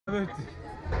Oh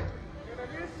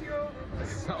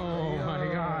my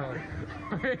god.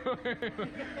 Wait. Oh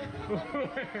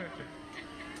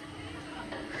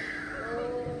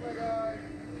my god.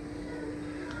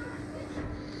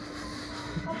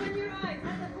 Open your eyes.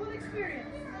 Have a full experience.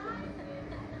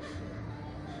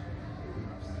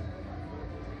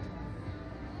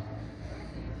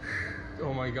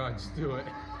 Oh my god, just do it.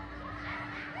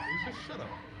 Just shut up.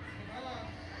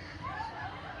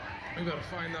 I gotta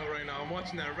find out right now. I'm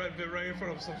watching that red bit right in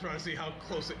front of us. I'm trying to see how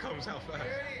close it comes, how fast.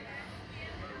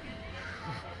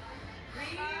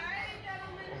 Alright,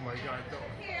 gentlemen. Oh my god, don't.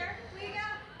 Here we go.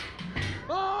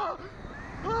 Oh!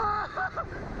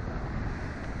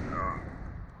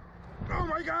 Oh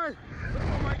my god!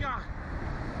 Oh my god!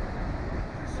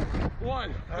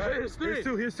 One. Right, Here's three.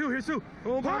 Here's two.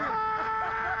 Oh my god!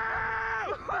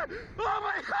 Oh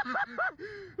my god!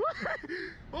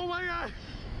 Oh my god!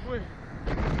 Wait.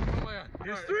 Oh my god.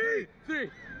 Here's Right, three.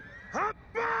 Hop!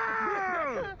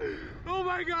 Oh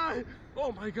my god!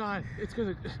 Oh my god! It's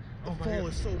gonna. Oh my Fall god.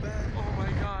 is so bad. Oh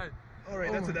my god! All right,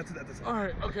 Oh that's my- it. All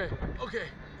right. Okay.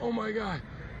 Oh my god!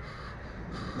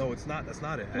 No, it's not. That's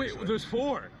not it. Wait, actually. there's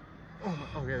four. Oh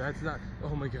my, okay, that's not.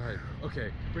 Oh my god.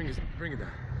 Okay, bring it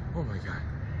down. Oh my god.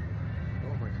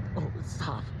 Oh my god. Oh,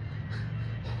 stop.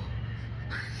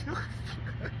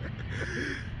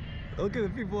 Look at the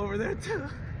people over there too.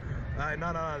 Alright,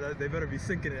 no. They better be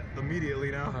sinking it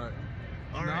immediately now. Alright.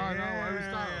 All No, right, why we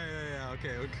stop? Yeah.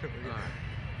 Okay. Alright.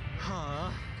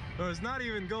 Huh? No, it's not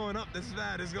even going up this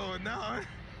bad. It's going down.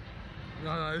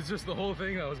 No, it's just the whole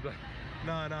thing that was bad.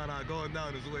 No. Going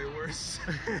down is way worse.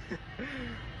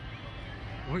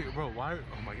 Wait, bro, why?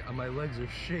 Oh my god, my legs are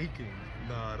shaking.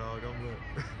 Nah, dog, I'm lit.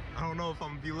 I don't know if I'm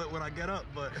gonna be lit when I get up,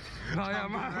 but No, yeah,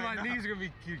 I'm good my right knees are gonna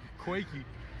be quaky.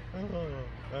 now. Oh,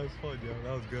 that was fun, yo.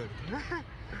 That was good.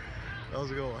 That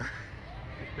was a good one.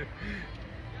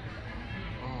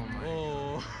 Oh my.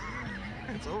 Oh,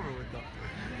 it's over with though.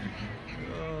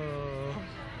 Oh.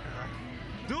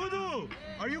 Dudu,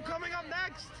 are you coming up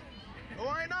next?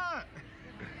 Why not?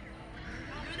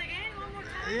 Do it again one more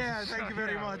time. Yeah, thank you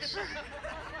very much.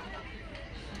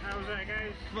 How was that,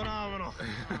 guys? Phenomenal.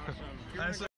 Awesome. That's